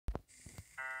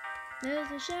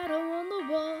There's a shadow on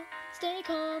the wall. Stay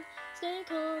calm, stay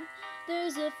calm.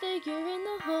 There's a figure in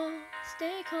the hall.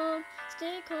 Stay calm,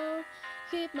 stay calm.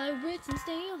 Keep my wits and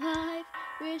stay alive.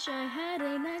 Wish I had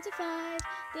a 9 to 5.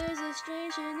 There's a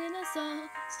strange thing in us all.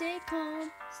 Stay calm,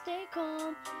 stay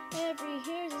calm. Every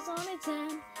hair is on its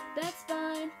end. That's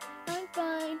fine, I'm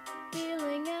fine.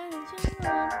 Feeling anything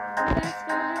wrong. That's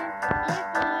fine,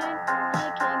 I'm fine.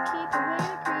 I can keep away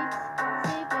the creeps.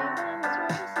 Sleeping when it's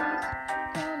wrong sleeps.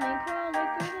 Coming crawling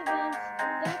through the vents.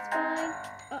 That's fine.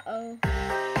 Uh-oh.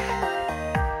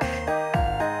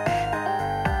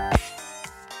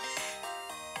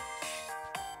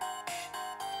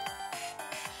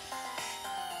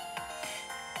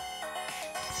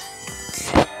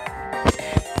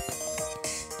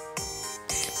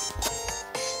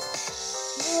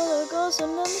 Roller goes on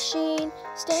the machine.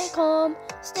 Stay calm,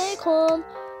 stay calm.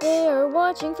 They are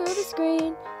watching through the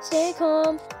screen. Stay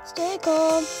calm, stay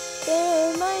calm.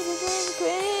 Their minds are going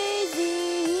crazy.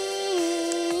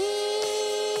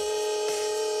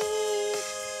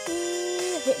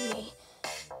 Hit me.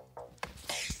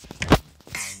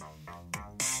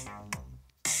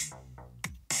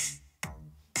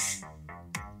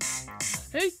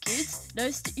 Hey kids,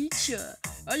 nice to eat ya.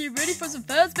 Are you ready for some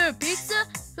Fazbear pizza?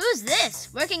 Who's this,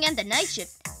 working at the night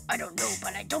shift? I don't know,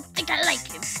 but I don't think I like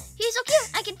him. He's so cute,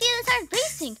 I can feel his heart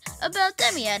racing. About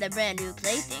them, he had a brand new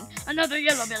plaything. Another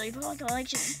yellow belly for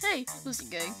collection. Hey, listen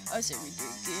gang, I say we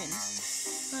drink in.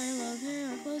 My love, they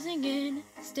are closing in.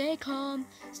 Stay calm,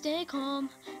 stay calm.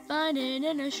 Find an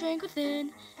inner strength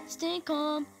within. Stay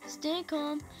calm, stay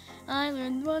calm. I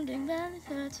learned one thing that is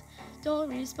that don't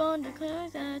respond to clear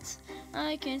that.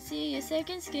 I can see a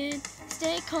second skin.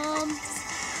 Stay calm.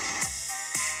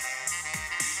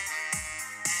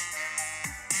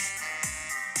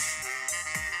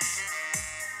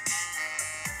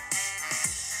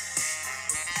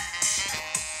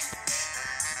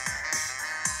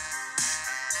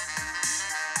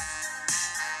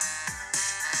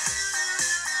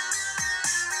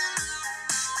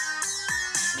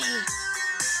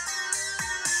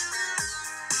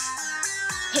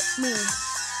 Hit me.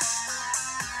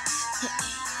 Hit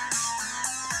me.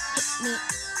 Hit me.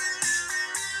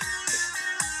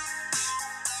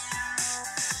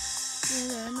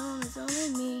 Yeah, no, it's only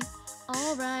me.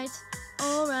 Alright,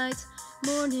 alright.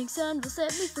 Morning sun will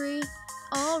set me free.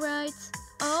 Alright,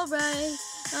 alright.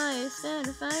 I spent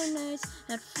a 5 nights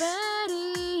at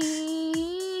Freddy's.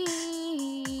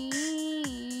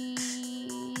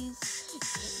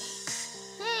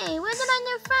 Hey, where did my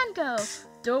new friend go?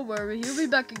 Don't worry, he'll be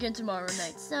back again tomorrow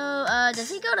night. So, does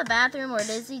he go to the bathroom or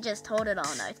does he just hold it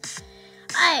all night?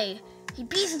 He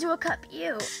pees into a cup.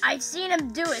 Ew, I've seen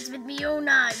him do it with me own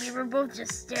eye. We were both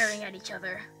just staring at each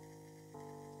other.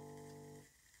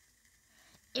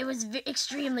 It was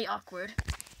extremely awkward.